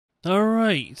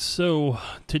Alright, so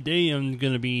today I'm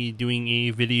going to be doing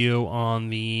a video on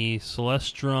the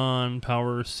Celestron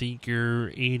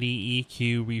PowerSeeker 80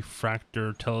 EQ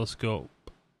refractor telescope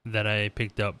that I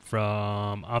picked up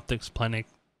from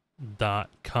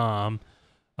opticsplanet.com.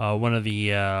 One of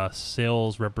the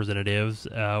sales representatives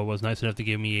was nice enough to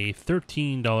give me a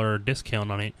 $13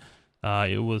 discount on it.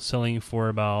 It was selling for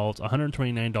about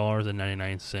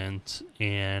 $129.99,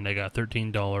 and I got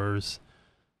 $13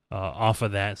 off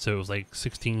of that, so it was like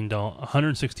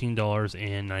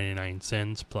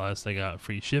 $116.99 plus I got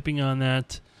free shipping on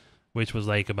that, which was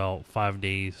like about 5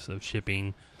 days of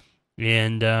shipping.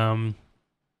 And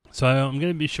so I'm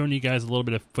going to be showing you guys a little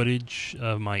bit of footage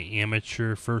of my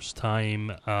amateur first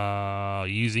time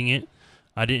using it.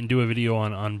 I didn't do a video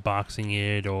on unboxing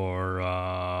it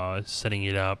or setting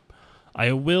it up.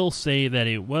 I will say that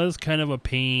it was kind of a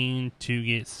pain to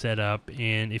get set up,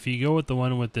 and if you go with the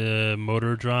one with the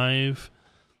motor drive,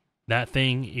 that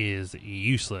thing is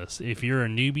useless. If you're a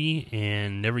newbie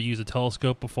and never used a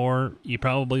telescope before, you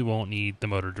probably won't need the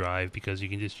motor drive because you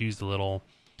can just use the little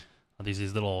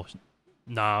these little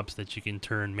knobs that you can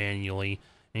turn manually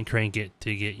and crank it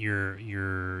to get your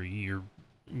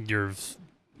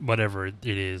whatever it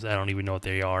is. I don't even know what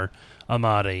they are. I'm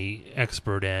not an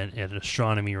expert at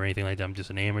astronomy or anything like that. I'm just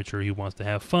an amateur who wants to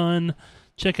have fun,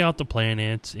 check out the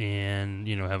planets, and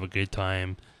have a good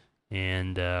time.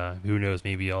 And who knows,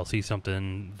 maybe I'll see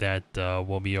something that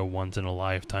will be a once in a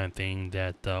lifetime thing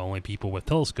that only people with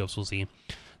telescopes will see.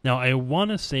 Now, I want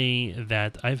to say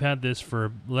that I've had this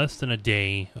for less than a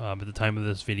day at the time of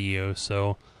this video,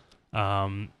 so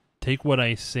take what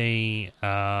I say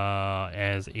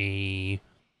as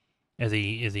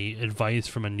advice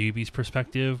from a newbie's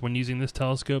perspective when using this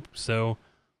telescope. So,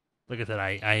 like I said,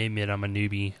 I admit I'm a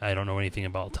newbie. I don't know anything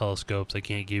about telescopes. I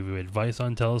can't give you advice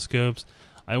on telescopes.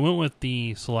 I went with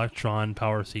the Celestron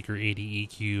PowerSeeker 80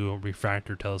 EQ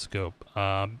refractor telescope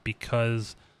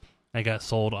because I got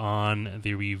sold on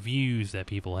the reviews that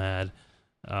people had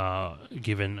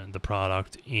given the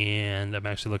product, and I'm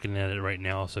actually looking at it right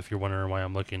now. So if you're wondering why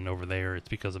I'm looking over there, it's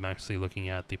because I'm actually looking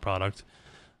at the product.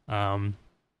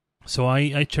 So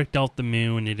I checked out the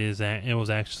moon. It was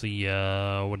actually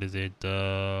what is it?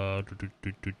 April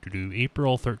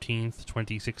 13th,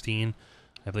 2016.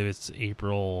 I believe it's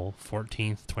April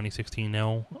 14th, 2016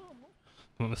 now, if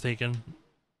I'm not mistaken.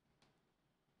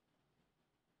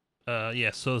 Yeah,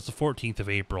 so it's the 14th of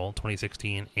April,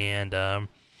 2016, and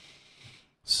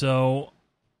so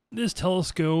this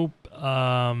telescope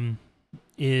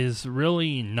is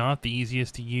really not the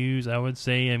easiest to use, I would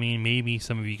say. I mean, maybe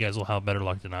some of you guys will have better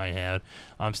luck than I had.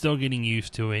 I'm still getting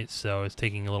used to it, so it's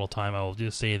taking a little time. I will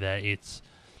just say that it's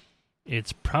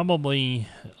probably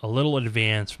a little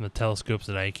advanced from the telescopes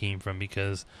that I came from,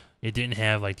 because it didn't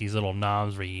have like these little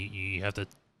knobs where you have to,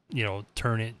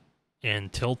 turn it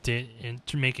and tilt it and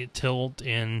to make it tilt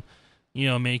and,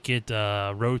 make it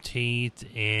rotate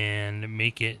and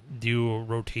make it do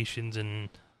rotations and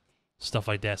stuff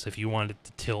like that. So if you wanted it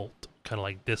to tilt kind of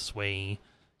like this way,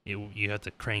 you have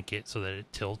to crank it so that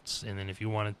it tilts. And then if you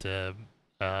wanted to,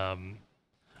 I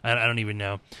don't even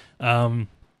know.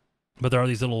 But there are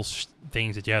these little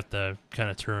things that you have to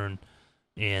kind of turn,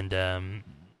 and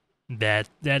that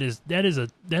is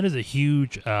a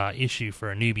huge issue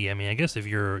for a newbie. I mean, I guess if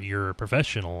you're a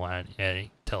professional at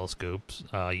telescopes,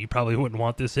 you probably wouldn't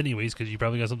want this anyways, because you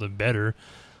probably got something better.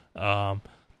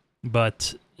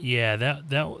 But yeah,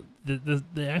 the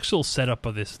actual setup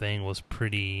of this thing was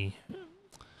pretty,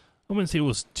 I wouldn't say it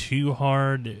was too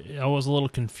hard. I was a little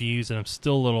confused, and I'm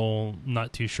still a little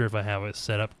not too sure if I have it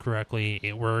set up correctly.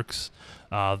 It works.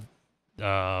 On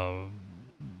the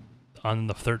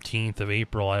 13th of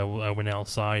April, I went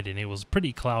outside, and it was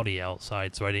pretty cloudy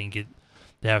outside, so I didn't get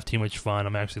to have too much fun.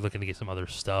 I'm actually looking to get some other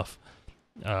stuff,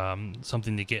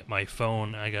 something to get my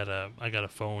phone. I got a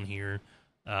phone here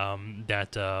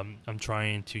that I'm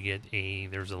trying to get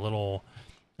there's a little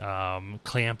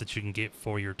clamp that you can get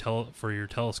for your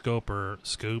telescope or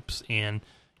scopes, and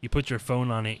you put your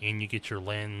phone on it and you get your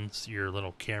lens, your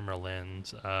little camera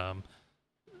lens,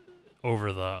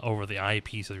 over the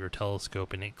eyepiece of your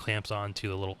telescope, and it clamps onto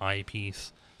the little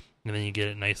eyepiece, and then you get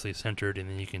it nicely centered, and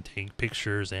then you can take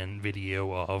pictures and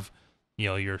video of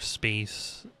your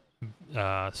space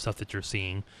stuff that you're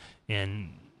seeing, and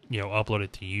upload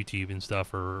it to YouTube and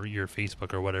stuff, or your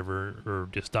Facebook or whatever, or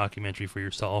just documentary for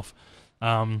yourself.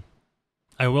 I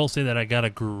will say that I got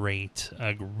a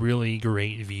really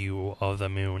great view of the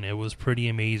moon. It was pretty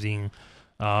amazing.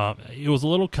 It was a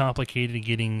little complicated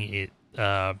getting it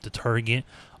to target.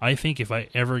 I think if I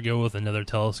ever go with another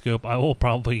telescope, I will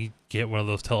probably get one of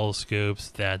those telescopes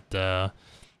that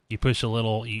you push a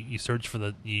little, you search for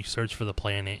the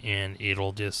planet, and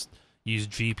it'll just use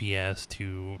GPS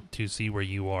to see where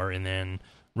you are, and then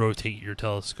rotate your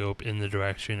telescope in the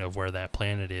direction of where that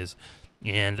planet is.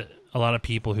 And a lot of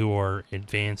people who are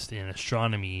advanced in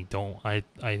astronomy I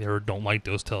heard don't like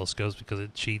those telescopes because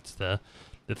it cheats the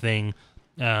thing.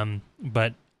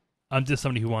 But I'm just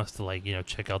somebody who wants to, like,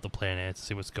 check out the planets,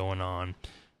 see what's going on.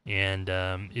 And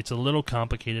it's a little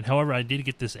complicated. However, I did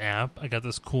get this app. I got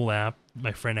this cool app.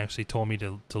 My friend actually told me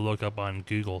to look up on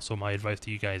Google. So my advice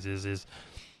to you guys is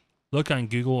look on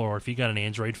Google, or if you got an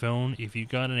Android phone. If you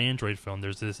got an Android phone,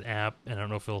 there's this app, and I don't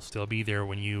know if it'll still be there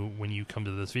when you come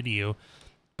to this video,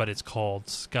 but it's called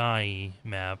Sky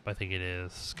Map. I think it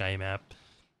is Sky Map,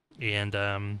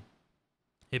 and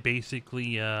it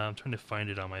basically I'm trying to find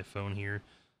it on my phone here.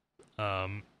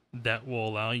 That will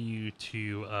allow you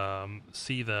to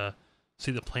see the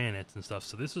planets and stuff.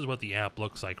 So this is what the app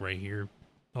looks like right here.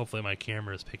 Hopefully my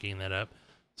camera is picking that up.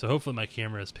 So hopefully my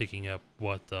camera is picking up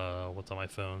what's on my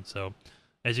phone. So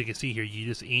as you can see here, you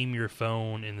just aim your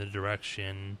phone in the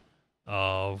direction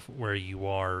of where you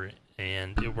are,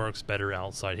 and it works better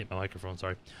outside. Hit my microphone,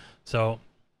 sorry. So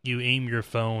you aim your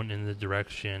phone in the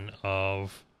direction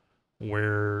of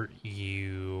where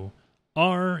you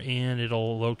are, and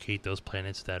it'll locate those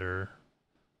planets that are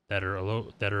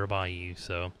by you.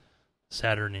 So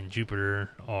Saturn and Jupiter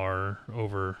are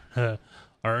over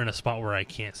are in a spot where I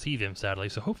can't see them, sadly.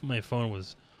 So hopefully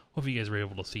hopefully you guys were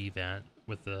able to see that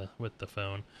with the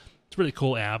phone. It's a really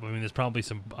cool app. I mean, there's probably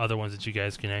some other ones that you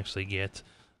guys can actually get,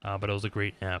 but it was a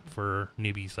great app for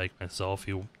newbies like myself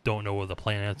who don't know where the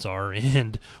planets are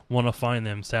and want to find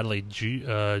them. Sadly,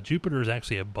 Jupiter is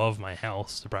actually above my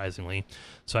house, surprisingly,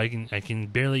 so I can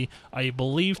barely. I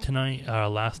believe tonight,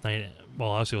 last night.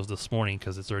 Well, actually, it was this morning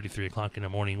because it's already 3 o'clock in the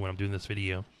morning when I'm doing this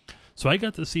video. So I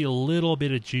got to see a little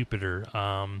bit of Jupiter.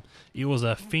 It was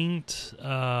a faint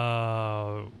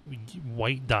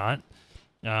white dot.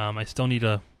 I still need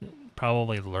to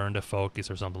probably learn to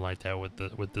focus or something like that with the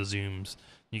zooms.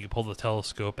 You can pull the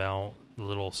telescope out, the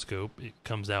little scope. It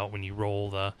comes out when you roll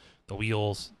the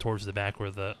wheels towards the back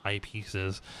where the eyepiece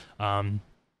is.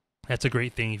 That's a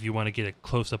great thing if you want to get a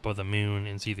close-up of the moon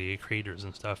and see the craters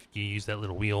and stuff. You use that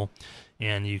little wheel,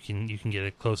 and you can get a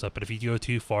close-up. But if you go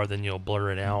too far, then you'll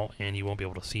blur it out, and you won't be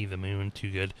able to see the moon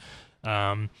too good.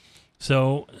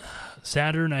 So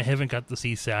Saturn, I haven't got to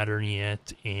see Saturn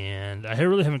yet, and I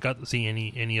really haven't got to see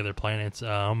any other planets,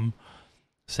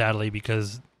 sadly,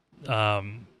 because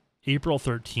April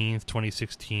 13th,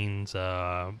 2016's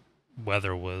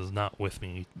weather was not with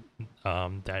me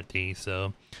that day,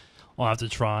 so I'll have to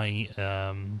try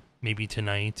maybe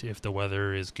tonight if the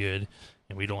weather is good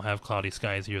and we don't have cloudy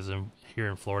skies here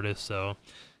in Florida. So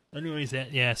anyways,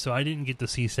 so I didn't get to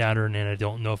see Saturn, and I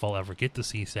don't know if I'll ever get to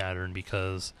see Saturn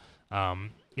because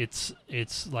it's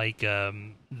like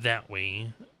that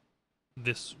way,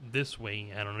 this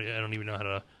way. I don't even know how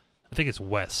to. I think it's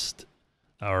west,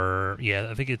 or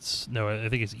I think it's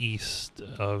east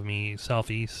of me,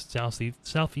 southeast. I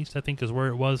think is where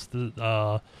it was.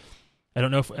 I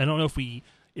don't know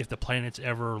if the planets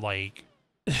ever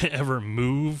ever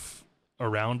move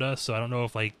around us. So I don't know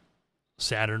if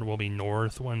Saturn will be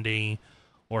north one day,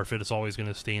 or if it's always going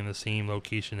to stay in the same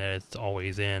location that it's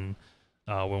always in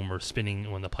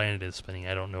when the planet is spinning.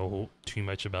 I don't know too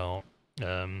much about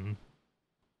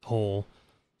whole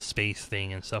space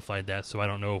thing and stuff like that. So I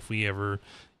don't know if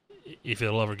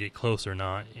it'll ever get close or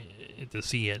not to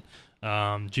see it.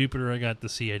 Jupiter I got to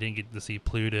see. I didn't get to see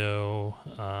Pluto.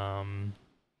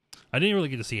 I didn't really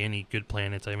get to see any good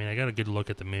planets. I mean, I got a good look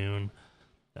at the moon.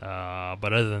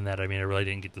 But other than that, I mean, I really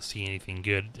didn't get to see anything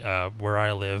good where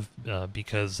I live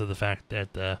because of the fact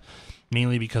that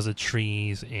mainly because of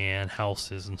trees and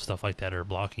houses and stuff like that are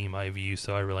blocking my view.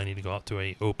 So I really need to go out to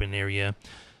an open area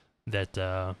that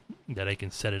I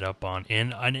can set it up on.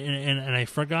 And I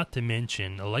forgot to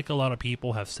mention, like a lot of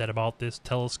people have said about this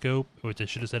telescope, which I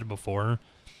should have said it before,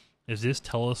 is this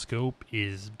telescope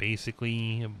is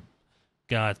basically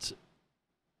got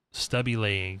stubby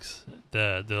legs.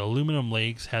 The aluminum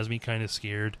legs has me kind of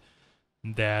scared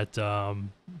that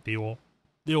they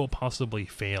will possibly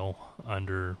fail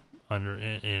in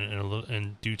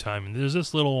due time. And there's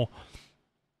this little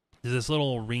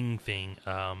ring thing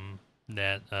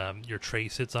that your tray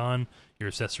sits on, your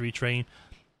accessory tray.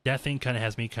 That thing kind of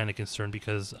has me kind of concerned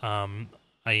because I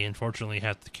unfortunately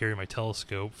have to carry my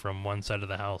telescope from one side of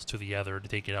the house to the other to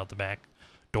take it out the back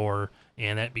door,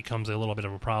 and that becomes a little bit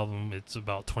of a problem. It's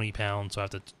about 20 pounds, so I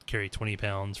have to carry 20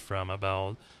 pounds for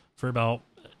about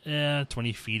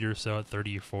 20 feet or so, at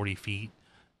 30 or 40 feet,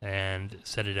 and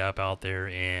set it up out there,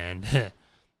 and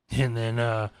and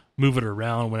then move it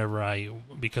around whenever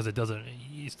because it doesn't.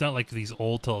 It's not like these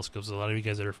old telescopes. A lot of you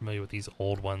guys that are familiar with these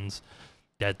old ones,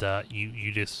 that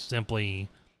you just simply,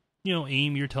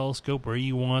 aim your telescope where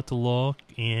you want to look,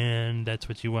 and that's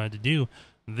what you want to do.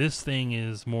 This thing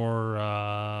is more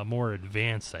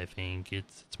advanced. I think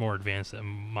it's more advanced.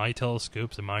 My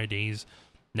telescopes in my days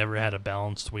never had a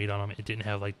balanced weight on them. It didn't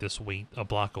have like this weight, a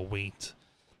block of weight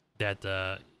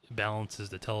that balances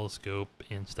the telescope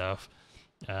and stuff.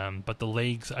 But the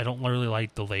legs, I don't really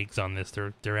like the legs on this.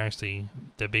 They're actually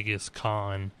the biggest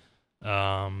con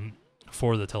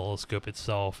for the telescope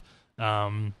itself.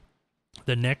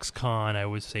 The next con, I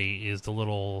would say, is the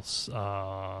little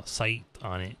sight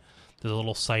on it. There's a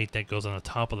little sight that goes on the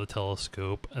top of the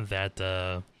telescope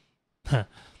that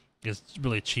is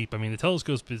really cheap. I mean, the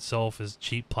telescope itself is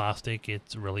cheap plastic. It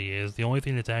really is. The only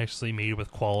thing that's actually made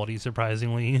with quality,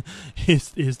 surprisingly,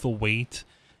 is the weight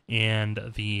and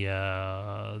the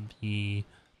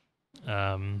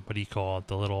what do you call it?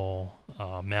 The little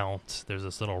mount. There's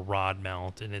this little rod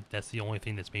mount, and that's the only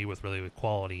thing that's made with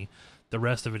quality. The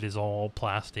rest of it is all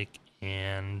plastic,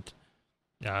 and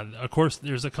of course,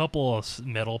 there's a couple of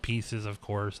metal pieces, of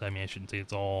course. I mean, I shouldn't say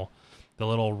it's all. The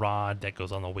little rod that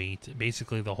goes on the weight.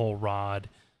 Basically, the whole rod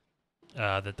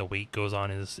that the weight goes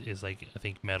on is like, I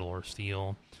think, metal or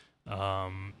steel.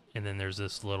 And then there's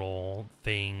this little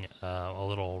thing, a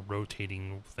little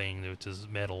rotating thing, which is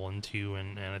metal and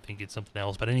I think it's something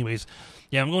else. But anyways,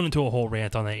 yeah, I'm going into a whole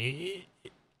rant on that.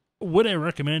 Would I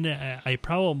recommend it? I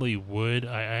probably would.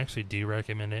 I actually do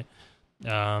recommend it.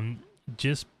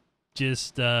 Just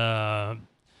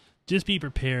be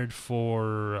prepared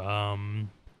for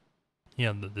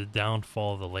the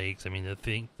downfall of the legs. I mean, I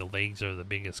think the legs are the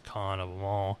biggest con of them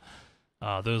all.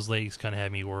 Those legs kind of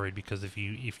have me worried, because if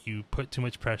you put too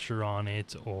much pressure on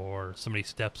it, or somebody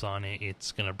steps on it,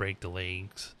 it's gonna break the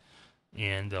legs,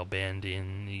 and they'll bend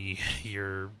in I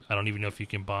don't even know if you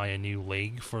can buy a new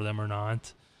leg for them or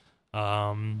not.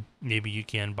 Maybe you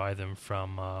can buy them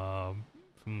from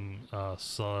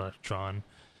Celestron,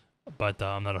 but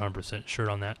I'm not 100% sure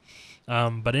on that.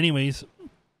 But anyways,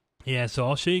 yeah, so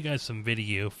I'll show you guys some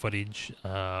video footage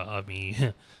of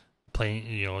me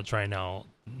playing, trying out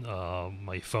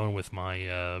my phone with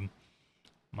my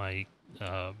my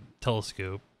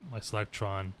telescope, my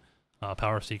Celestron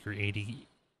PowerSeeker 80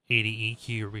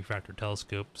 EQ refractor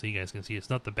telescope, so you guys can see it's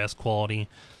not the best quality,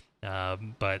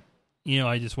 but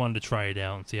I just wanted to try it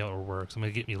out and see how it works. I'm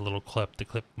gonna get me a little clip to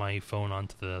clip my phone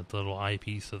onto the little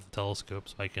eyepiece of the telescope,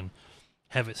 so I can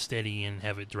have it steady and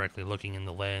have it directly looking in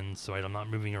the lens, so I'm not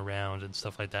moving around and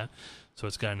stuff like that. So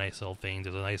it's got a nice little thing.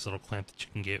 There's a nice little clamp that you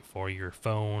can get for your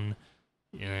phone,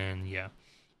 and yeah.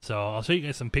 So I'll show you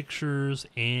guys some pictures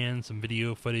and some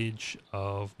video footage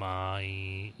of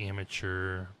my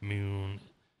amateur moon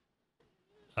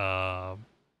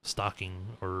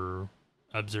stalking, or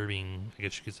observing, I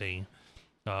guess you could say,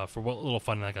 for what little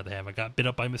fun I got to have. I got bit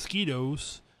up by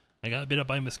mosquitoes. And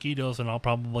I'll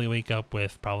probably wake up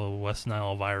with probably West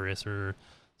Nile virus or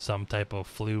some type of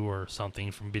flu or something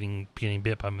from getting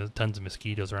bit by tons of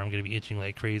mosquitoes, or I'm going to be itching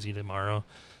like crazy tomorrow.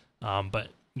 But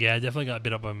yeah, I definitely got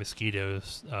bit up by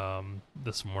mosquitoes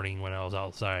this morning when I was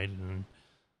outside, and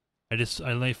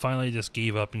I finally just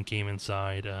gave up and came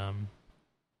inside.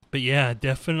 But yeah,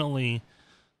 definitely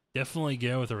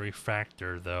go with a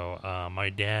refractor, though.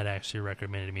 My dad actually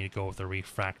recommended me to go with a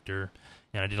refractor,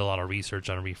 and I did a lot of research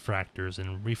on refractors,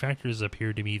 and refractors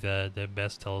appear to be the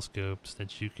best telescopes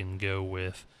that you can go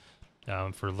with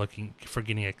for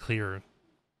getting a clearer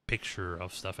picture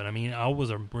of stuff. And I mean, I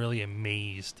was really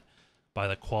amazed by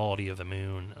the quality of the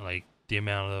moon, like the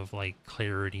amount of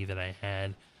clarity that I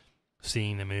had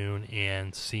seeing the moon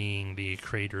and seeing the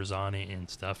craters on it and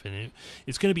stuff. And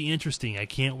it's going to be interesting. I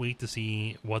can't wait to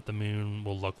see what the moon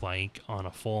will look like on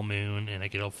a full moon, and I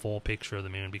get a full picture of the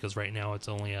moon, because right now it's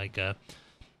only I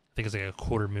think it's like a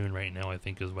quarter moon right now, I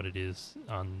think is what it is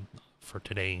for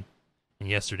today and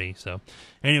yesterday. So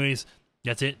anyways,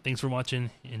 that's it. Thanks for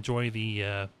watching. Enjoy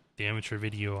the amateur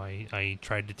video I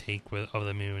tried to take of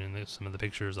the moon, and some of the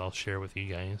pictures I'll share with you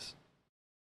guys.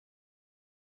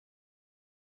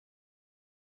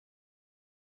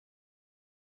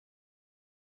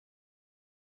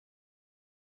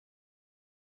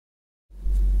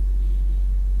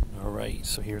 Alright,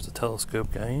 so here's the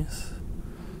telescope, guys.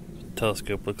 The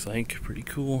telescope looks like pretty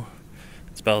cool.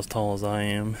 It's about as tall as I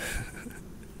am.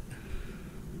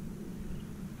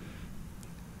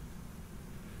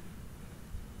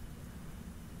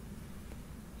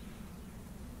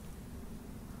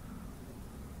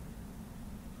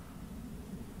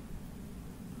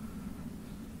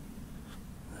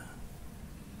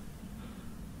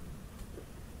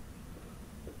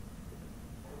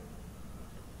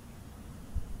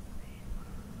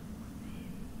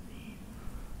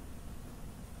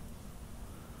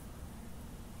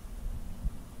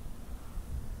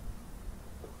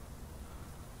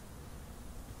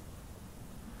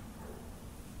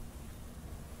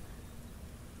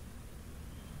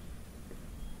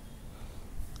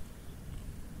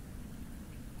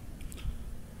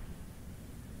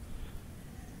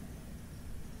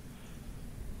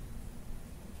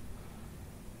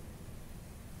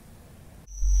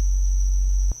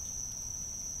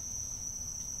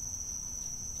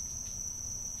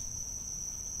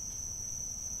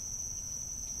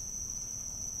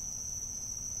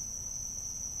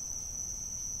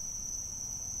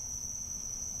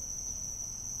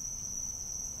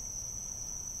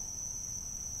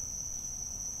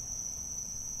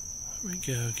 There we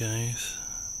go, guys.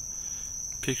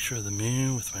 Picture of the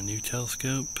moon with my new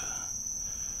telescope.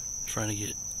 Trying to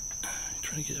get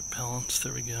it balanced.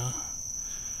 There we go.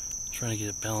 Trying to get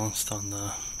it balanced on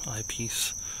the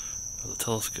eyepiece of the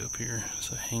telescope here.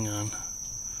 So hang on.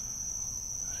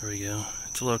 There we go.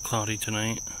 It's a little cloudy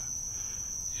tonight.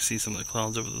 You see some of the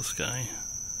clouds over the sky.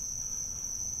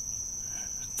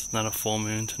 It's not a full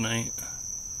moon tonight.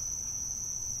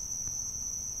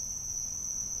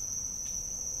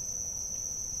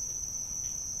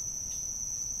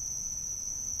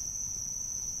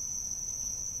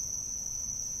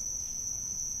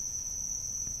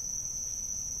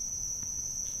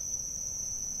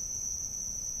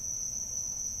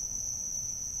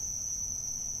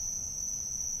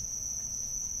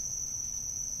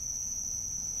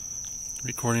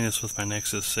 Recording this with my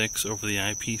Nexus 6 over the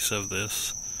eyepiece of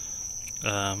this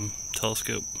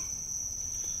telescope.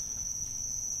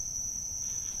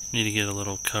 Need to get a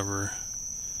little cover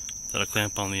that'll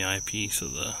clamp on the eyepiece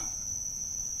of the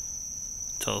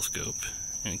telescope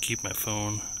and keep my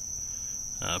phone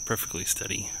perfectly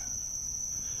steady.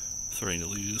 Starting to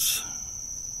lose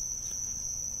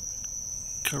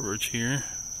coverage here.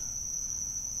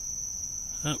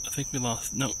 Oh, I think we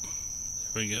lost. Nope.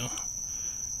 There we go.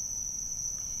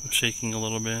 I'm shaking a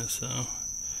little bit, so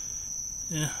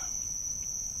yeah.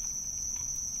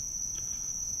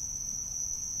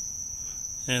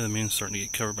 Yeah, the moon's starting to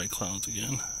get covered by clouds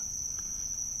again.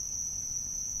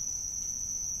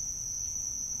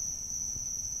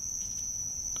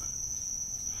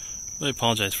 Really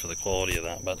apologize for the quality of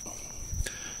that, but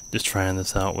just trying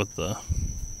this out with the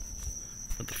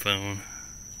phone.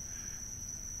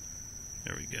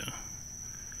 There we go.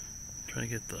 Trying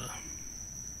to get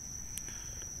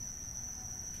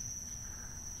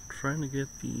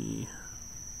the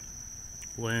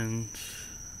lens.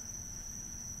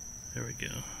 There we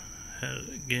go. Had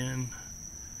it again.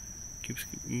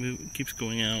 Keeps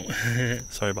going out.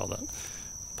 Sorry about that.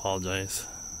 Apologize.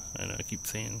 I know I keep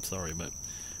saying I'm sorry, but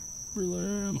really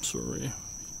I'm sorry.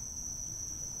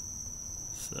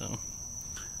 So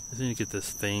I need to get this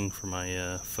thing for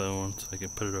my phone so I can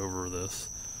put it over this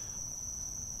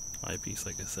eyepiece,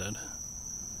 like I said.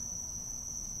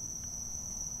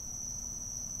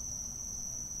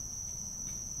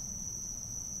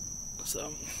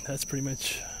 So that's pretty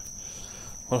much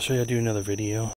what I'll show you. I'll do another video.